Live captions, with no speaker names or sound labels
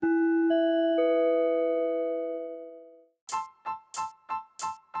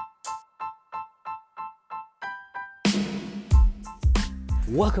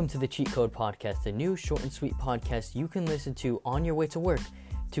Welcome to the Cheat Code Podcast, a new short and sweet podcast you can listen to on your way to work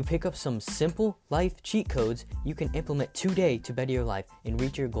to pick up some simple life cheat codes you can implement today to better your life and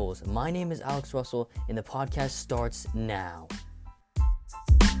reach your goals. My name is Alex Russell, and the podcast starts now.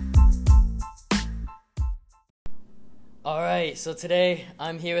 All right, so today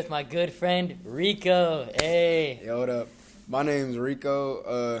I'm here with my good friend Rico. Hey. Yo, what up? My name's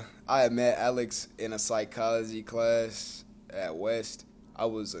Rico. I had met Alex in a psychology class at West. I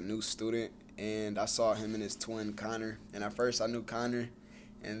was a new student, and I saw him and his twin, Connor. And at first, I knew Connor,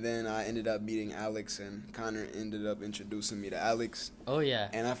 and then I ended up meeting Alex, and Connor ended up introducing me to Alex. Oh, yeah.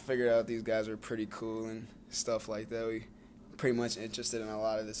 And I figured out these guys were pretty cool and stuff like that. We pretty much interested in a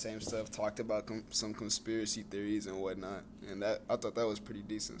lot of the same stuff, talked about some conspiracy theories and whatnot, and I thought that was pretty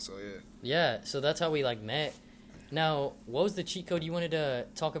decent, so yeah. Yeah, so that's how we, met. Now, what was the cheat code you wanted to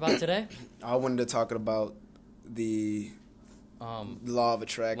talk about today? I wanted to talk about the law of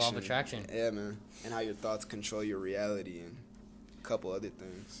attraction. Law of attraction. Yeah, man. And how your thoughts control your reality and a couple other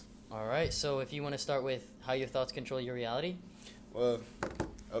things. All right, so if you want to start with how your thoughts control your reality? Well,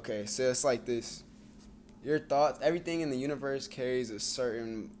 okay, so it's like this. Your thoughts, everything in the universe carries a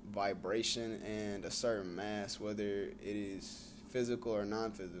certain vibration and a certain mass, whether it is physical or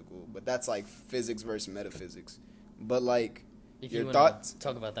non-physical. But that's like physics versus metaphysics. But like If your you thoughts,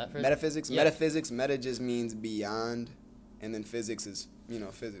 talk about that first. metaphysics, Yeah. meta just means beyond, and then physics is,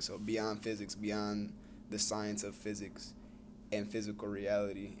 physics. So beyond physics, beyond the science of physics and physical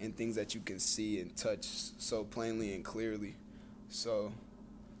reality and things that you can see and touch so plainly and clearly. So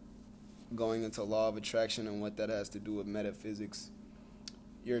going into law of attraction and what that has to do with metaphysics,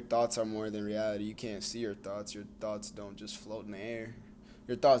 your thoughts are more than reality. You can't see your thoughts. Your thoughts don't just float in the air.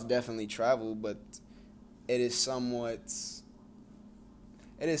 Your thoughts definitely travel, but it is somewhat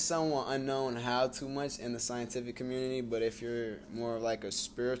unknown how too much in the scientific community. But if you're more like a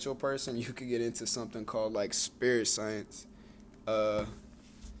spiritual person, you could get into something called like spirit science,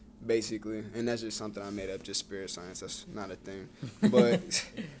 basically. And that's just something I made up, just spirit science. That's not a thing.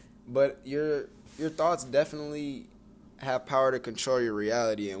 But your thoughts definitely have power to control your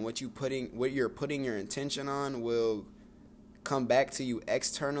reality, and what you're putting your intention on will come back to you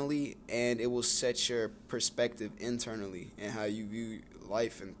externally, and it will set your perspective internally and how you view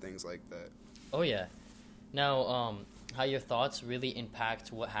life and things like that. Oh, yeah. Now, how your thoughts really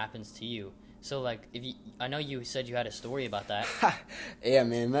impact what happens to you. So, I know you said you had a story about that. Yeah,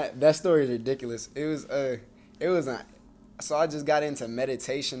 man, that story is ridiculous. So I just got into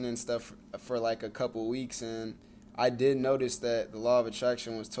meditation and stuff for like a couple weeks, and I did notice that the law of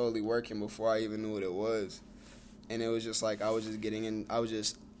attraction was totally working before I even knew what it was. And it was just like I was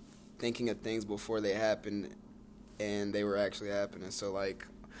just thinking of things before they happened, and they were actually happening. So like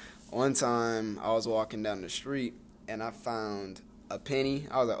one time I was walking down the street and I found a penny.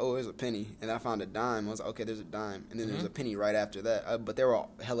 I was like, oh, there's a penny. And I found a dime. I was like, okay, there's a dime. And then there's a penny right after that. But they were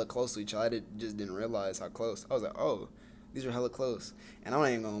all hella close to each other. I just didn't realize how close. I was like, oh, these are hella close. And I'm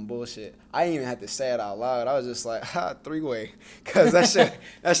not even going to bullshit. I didn't even have to say it out loud. I was just like, three-way. Because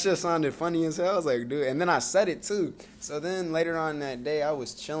that shit sounded funny as hell. I was like, dude. And then I said it, too. So then later on that day, I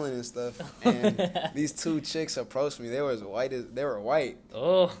was chilling and stuff. And these two chicks approached me. They were white.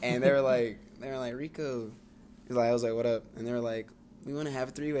 Oh. And they were like, Rico. I was like, what up? And they were like, we want to have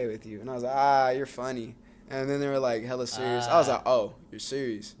a three-way with you. And I was like, you're funny. And then they were like hella serious. I was like, oh, you're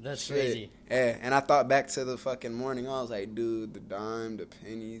serious? That's shit. Crazy. Yeah, and I thought back to the fucking morning. I was like, dude, the dime, the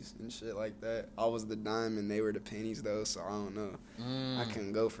pennies, and shit like that. I was the dime and they were the pennies, though, so I don't know. I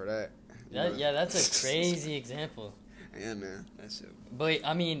couldn't go for that. Yeah, that's a crazy example. Yeah, man, that's it. But,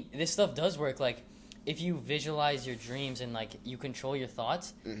 I mean, this stuff does work. Like, if you visualize your dreams and, you control your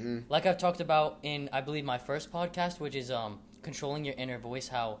thoughts, like I've talked about in, I believe, my first podcast, which is controlling your inner voice,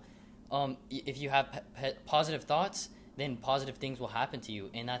 how if you have positive thoughts, then positive things will happen to you,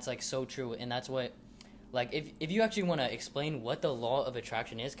 and that's so true. And that's what, if you actually want to explain what the law of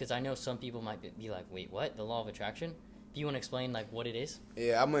attraction is, because I know some people might be like, wait, what? The law of attraction? Do you want to explain what it is?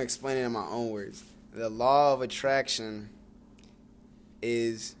 Yeah, I'm gonna explain it in my own words. The law of attraction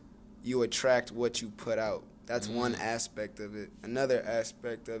is you attract what you put out. That's one aspect of it. Another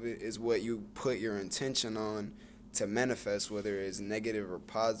aspect of it is what you put your intention on to manifest, whether it's negative or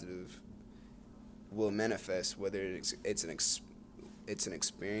positive, will manifest. Whether it's an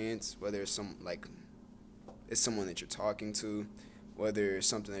experience, whether it's it's someone that you're talking to, whether it's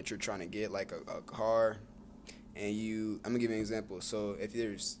something that you're trying to get, like a car. And I'm gonna give you an example. So if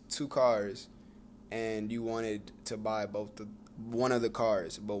there's two cars, and you wanted to buy one of the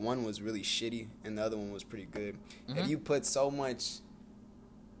cars, but one was really shitty and the other one was pretty good. If you put so much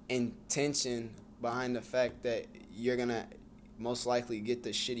intention behind the fact that most likely get the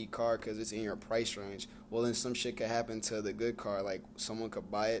shitty car because it's in your price range. Well, then some shit could happen to the good car. Like, someone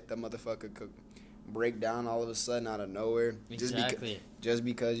could buy it, that motherfucker could break down all of a sudden out of nowhere. Exactly. Just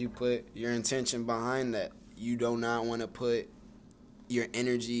because you put your intention behind that. You do not want to put your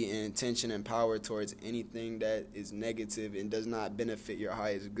energy and intention and power towards anything that is negative and does not benefit your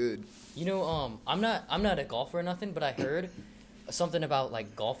highest good. You know, I'm not a golfer or nothing, but I heard something about,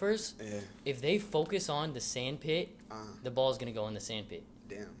 like, golfers. Yeah. If they focus on the sand pit, the ball's gonna go in the sand pit.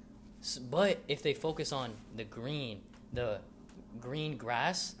 Damn. But if they focus on the green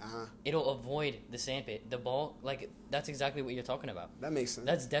grass, it'll avoid the sand pit. The ball, like, that's exactly what you're talking about. That makes sense.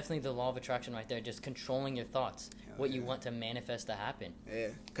 That's definitely the law of attraction right there. Just controlling your thoughts, you want to manifest to happen. Yeah,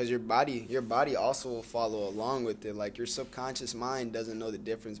 because your body also will follow along with it. Like, your subconscious mind doesn't know the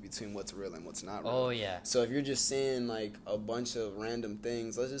difference between what's real and what's not real. Oh, yeah. So if you're just seeing, like, a bunch of random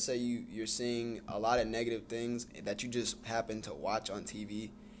things, let's just say you're seeing a lot of negative things that you just happen to watch on TV,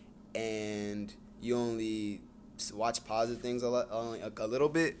 and you only watch positive things a little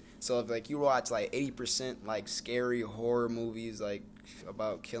bit. So if, like, you watch, like, 80% like scary horror movies, like,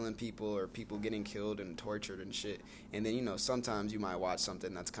 about killing people or people getting killed and tortured and shit, and then, you know, sometimes you might watch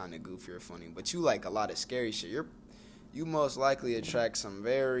something that's kind of goofy or funny, but you like a lot of scary shit, you most likely attract some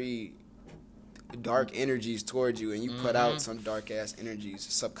very dark energies towards you, and you put out some dark ass energies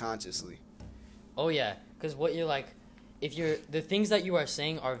subconsciously. Oh yeah, because what you're like, the things that you are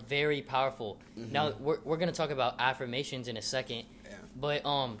saying are very powerful. Now we're gonna talk about affirmations in a second. Yeah. But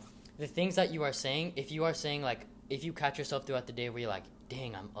the things that you are saying, if you are saying, like, if you catch yourself throughout the day where you're like,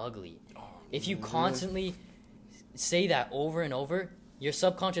 dang, I'm ugly. If you constantly say that over and over, your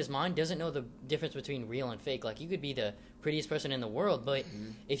subconscious mind doesn't know the difference between real and fake. Like, you could be the prettiest person in the world, but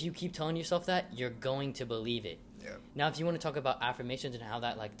if you keep telling yourself that, you're going to believe it. Yeah. Now, if you want to talk about affirmations and how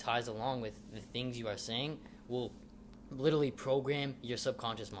that, like, ties along with the things you are saying, will literally program your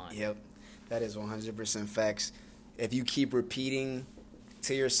subconscious mind. Yep, that is 100% facts. If you keep repeating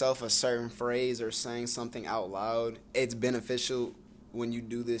to yourself a certain phrase or saying something out loud, it's beneficial when you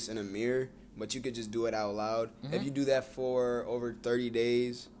do this in a mirror, but you could just do it out loud. If you do that for over 30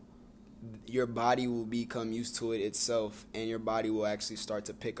 days, your body will become used to it itself, and your body will actually start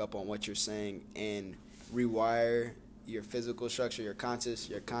to pick up on what you're saying and rewire your physical structure, your conscious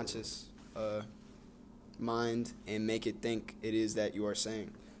mind, and make it think it is that you are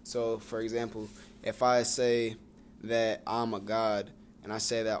saying. So, for example, if I say that I'm a god, and I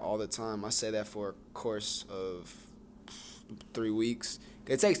say that all the time, I say that for a course of 3 weeks.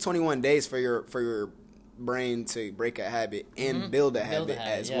 It takes 21 days for your brain to break a habit and build a habit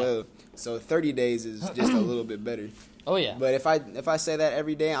as well. So 30 days is just a little bit better. Oh yeah. But if I say that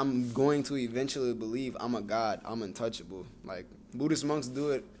every day, I'm going to eventually believe I'm a god. I'm untouchable. Like, Buddhist monks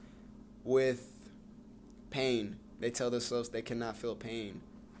do it with pain. They tell themselves they cannot feel pain.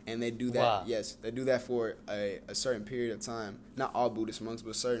 And they do that, wow. Yes, they do that for a certain period of time. Not all Buddhist monks,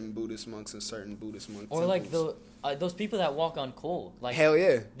 but certain Buddhist monks and certain Buddhist monks. Or temples. Like those people that walk on coal. Like, hell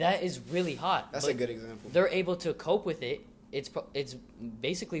yeah. That is really hot. That's a good example. They're able to cope with it. It's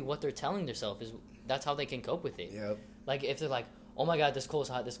basically what they're telling themselves is that's how they can cope with it. Yep. Like, if they're like, oh my god, this coal's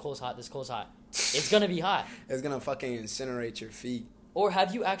hot, this coal's hot, this coal's hot. It's going to be hot. It's going to fucking incinerate your feet. Or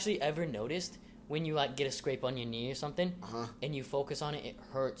have you actually ever noticed when you, like, get a scrape on your knee or something, and you focus on it, it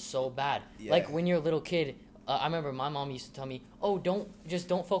hurts so bad. Yeah. Like, when you're a little kid, I remember my mom used to tell me, oh, don't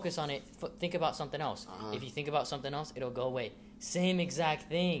focus on it. Think about something else. If you think about something else, it'll go away. Same exact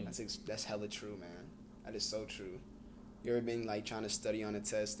thing. That's hella true, man. That is so true. You ever been, like, trying to study on a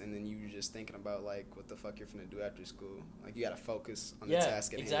test, and then you're just thinking about, like, what the fuck you're finna do after school? Like, you gotta focus on the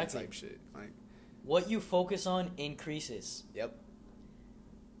task at hand type shit. Like, what you focus on increases. Yep.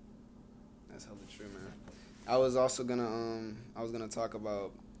 That's hella true, man. I was also gonna talk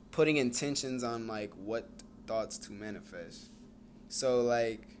about putting intentions on, like, what thoughts to manifest. So,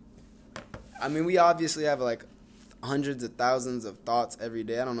 like, I mean, we obviously have, like, hundreds of thousands of thoughts every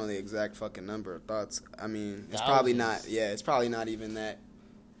day. I don't know the exact fucking number of thoughts. I mean, it's probably not. Yeah, it's probably not even that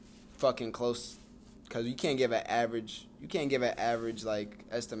fucking close, because you can't give an average. You can't give an average, like,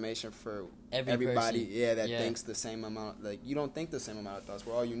 estimation for everybody. Person. Yeah, that thinks the same amount. Like, you don't think the same amount of thoughts.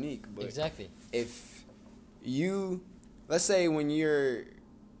 We're all unique. But exactly. If you, let's say when you're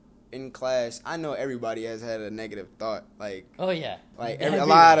in class, I know everybody has had a negative thought. Like, oh yeah, like a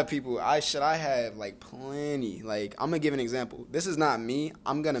lot of people. I have, like, plenty. Like, I'm gonna give an example. This is not me.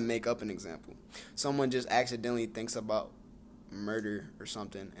 I'm gonna make up an example. Someone just accidentally thinks about murder or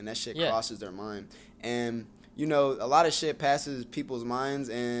something, and that shit crosses their mind. And, you know, a lot of shit passes people's minds,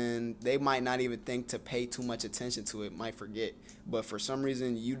 and they might not even think to pay too much attention to it. Might forget, but for some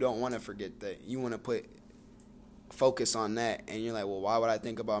reason you don't want to forget that. You want to put focus on that, and you're like, well, why would I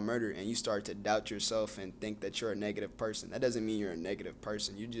think about murder? And you start to doubt yourself and think that you're a negative person. That doesn't mean you're a negative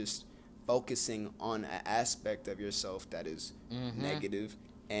person. You're just focusing on an aspect of yourself that is negative,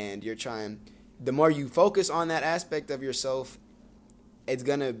 and you're trying. The more you focus on that aspect of yourself,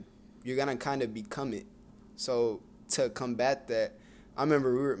 you're gonna kind of become it. So to combat that, I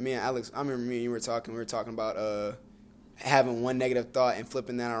remember me and you were talking. We were talking about having one negative thought and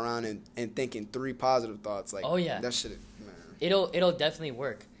flipping that around and thinking 3 positive thoughts. Like, oh yeah, that shit, man. It'll definitely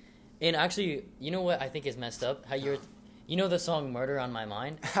work. And actually, you know what I think is messed up? How you know the song "Murder on My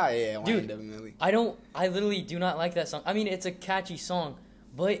Mind"? Yeah, dude, definitely. I literally do not like that song. I mean, it's a catchy song,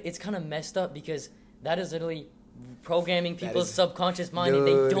 but it's kind of messed up because that is literally programming people's subconscious mind, and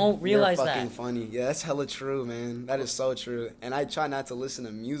they don't realize you're that. Fucking funny. Yeah, that's hella true, man. That is so true. And I try not to listen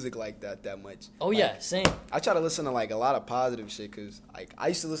to music like that much. Oh, like, yeah, same. I try to listen to, like, a lot of positive shit, because, like, I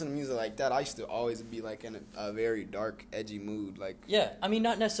used to listen to music like that. I used to always be, like, in a very dark, edgy mood. Like, yeah, I mean,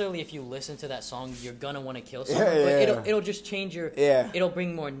 not necessarily if you listen to that song, you're gonna want to kill someone, but it'll just change your... Yeah. It'll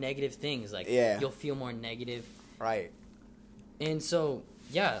bring more negative things. Like, you'll feel more negative. Right. And so,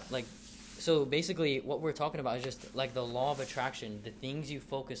 yeah, like... So basically, what we're talking about is just like the law of attraction. The things you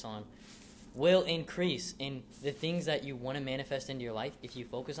focus on will increase, and the things that you want to manifest into your life, if you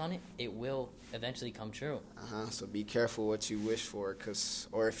focus on it, it will eventually come true. So be careful what you wish for,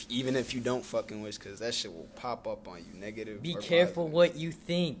 even if you don't fucking wish, because that shit will pop up on you, negative. Be careful positive. What you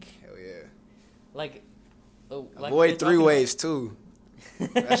think. Hell yeah. Like avoid 3 ways too.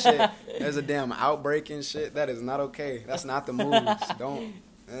 That shit. There's a damn outbreak and shit. That is not okay. That's not the moves. Don't.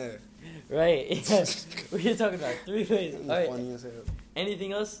 Yeah. Right. Yeah. We're talking about 3 ways. All right. Funny as hell.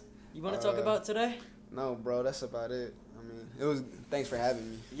 Anything else you want to talk about today? No, bro. That's about it. I mean, thanks for having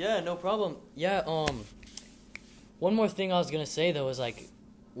me. Yeah, no problem. Yeah. One more thing I was gonna say though is like,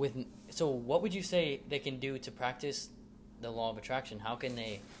 so what would you say they can do to practice the law of attraction?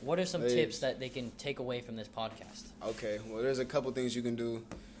 What are some tips that they can take away from this podcast? Okay. Well, there's a couple things you can do.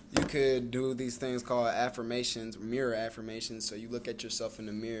 You could do these things called affirmations, mirror affirmations. So you look at yourself in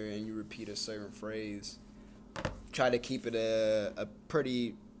the mirror and you repeat a certain phrase. Try to keep it a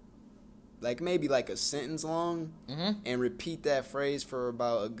pretty, like maybe like a sentence long, and repeat that phrase for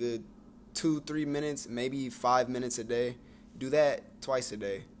about a good 2-3 minutes, maybe 5 minutes a day. Do that twice a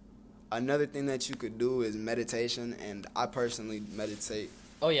day. Another thing that you could do is meditation, and I personally meditate.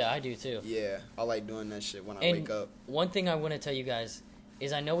 Oh yeah, I do too. Yeah, I like doing that shit when I wake up. One thing I want to tell you guys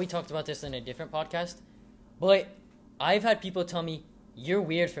is I know we talked about this in a different podcast, but I've had people tell me, you're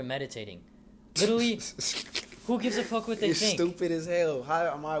weird for meditating. Literally, who gives a fuck what they think? You're stupid as hell.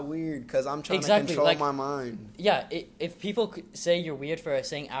 How am I weird? Because I'm trying to control my mind. Yeah, if people say you're weird for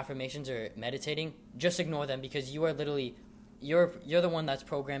saying affirmations or meditating, just ignore them, because you are literally, you're the one that's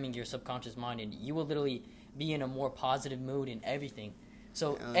programming your subconscious mind, and you will literally be in a more positive mood and everything.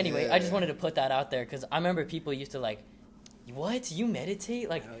 So anyway, I just wanted to put that out there, because I remember people used to like, what? You meditate?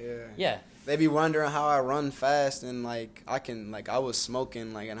 Like, yeah. They be wondering how I run fast, and like I was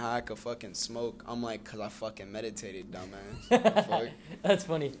smoking, like, and how I could fucking smoke. I'm like, cause I fucking meditated, dumbass. That's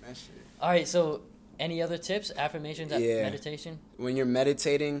funny. That shit. All right, so any other tips? Affirmations, meditation? When you're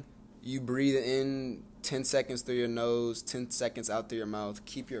meditating, you breathe in 10 seconds through your nose, 10 seconds out through your mouth.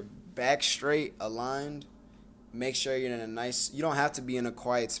 Keep your back straight, aligned. Make sure you're in you don't have to be in a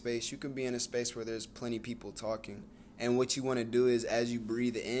quiet space. You can be in a space where there's plenty of people talking. And what you want to do is, as you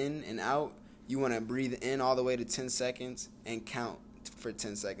breathe in and out, you want to breathe in all the way to 10 seconds and count for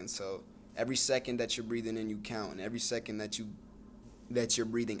 10 seconds. So every second that you're breathing in, you count. And every second that you're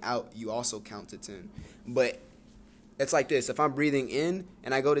breathing out, you also count to 10. But it's like this. If I'm breathing in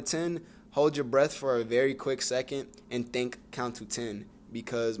and I go to 10, hold your breath for a very quick second and count to 10.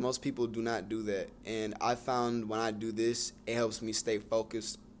 Because most people do not do that. And I found when I do this, it helps me stay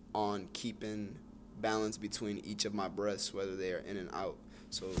focused on keeping balance between each of my breaths, whether they are in and out.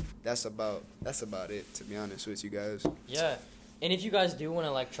 So that's about it, to be honest with you guys. Yeah. And if you guys do want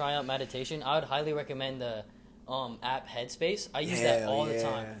to like try out meditation, I would highly recommend the app Headspace. I use that all the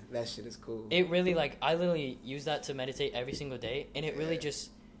time. That shit is cool. It really, like, I literally use that to meditate every single day, and it really just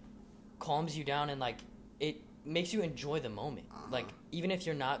calms you down, and like it makes you enjoy the moment. Like, even if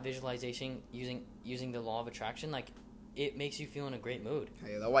you're not visualization using the law of attraction, like, it makes you feel in a great mood.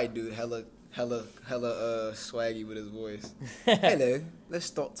 Yeah, that white dude hella swaggy with his voice. Hello, let's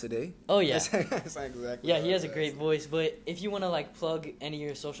start today. Oh yeah. That's exactly. Yeah, he has a great voice. But if you want to like plug any of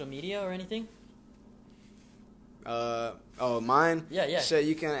your social media or anything. Mine. Yeah. Sure,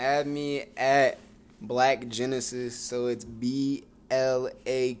 you can add me at Black Genesis. So it's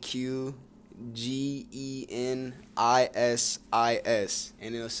BLAQGENISIS,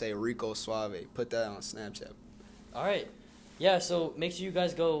 and it'll say Rico Suave. Put that on Snapchat. All right. Yeah, so make sure you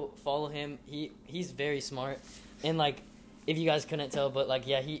guys go follow him. He's very smart. And, like, if you guys couldn't tell, but, like,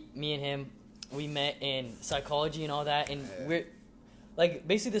 yeah, me and him, we met in psychology and all that. And we're, like,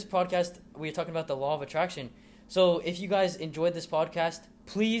 basically this podcast, we're talking about the law of attraction. So if you guys enjoyed this podcast,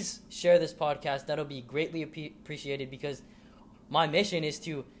 please share this podcast. That'll be greatly appreciated because my mission is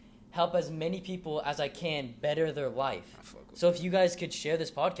to help as many people as I can better their life. So if you guys could share this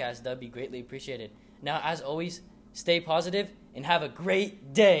podcast, that'd be greatly appreciated. Now, as always, stay positive and have a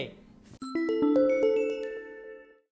great day.